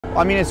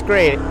I mean, it's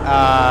great.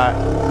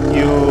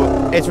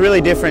 It's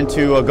really different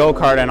to a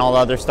go-kart and all the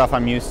other stuff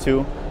I'm used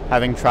to,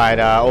 having tried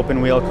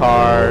open wheel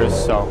cars.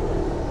 So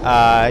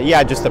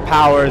yeah, just the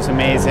power is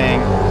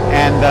amazing,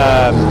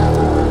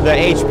 and the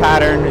H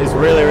pattern is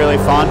really, really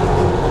fun.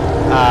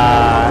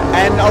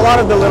 And a lot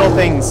of the little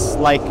things,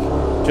 like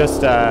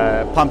just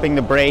pumping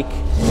the brake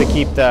to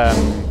keep the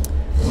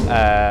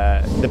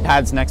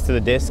pads next to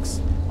the discs,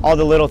 all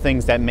the little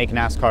things that make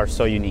NASCAR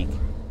so unique.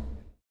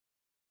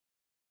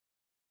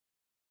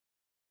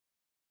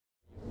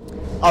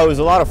 Oh, it was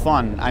a lot of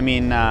fun. I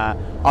mean,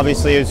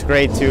 obviously it was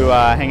great to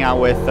hang out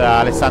with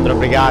Alessandro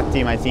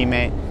Brigatti, my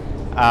teammate.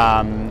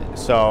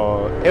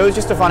 So it was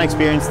just a fun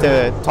experience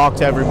to talk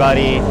to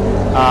everybody,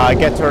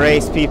 get to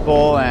race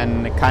people,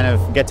 and kind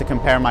of get to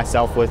compare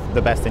myself with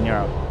the best in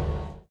Europe.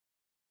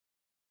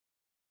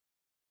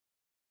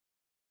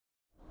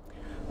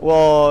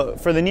 Well,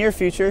 for the near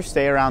future,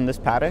 stay around this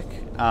paddock,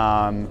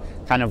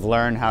 kind of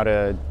learn how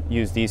to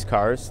use these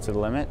cars to the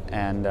limit,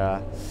 and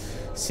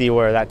see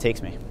where that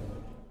takes me.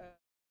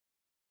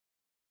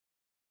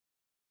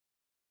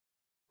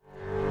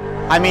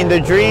 I mean, the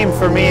dream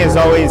for me is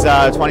always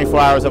 24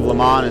 hours of Le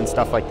Mans and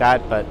stuff like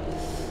that, but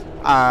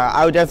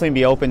I would definitely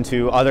be open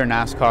to other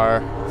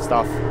NASCAR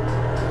stuff.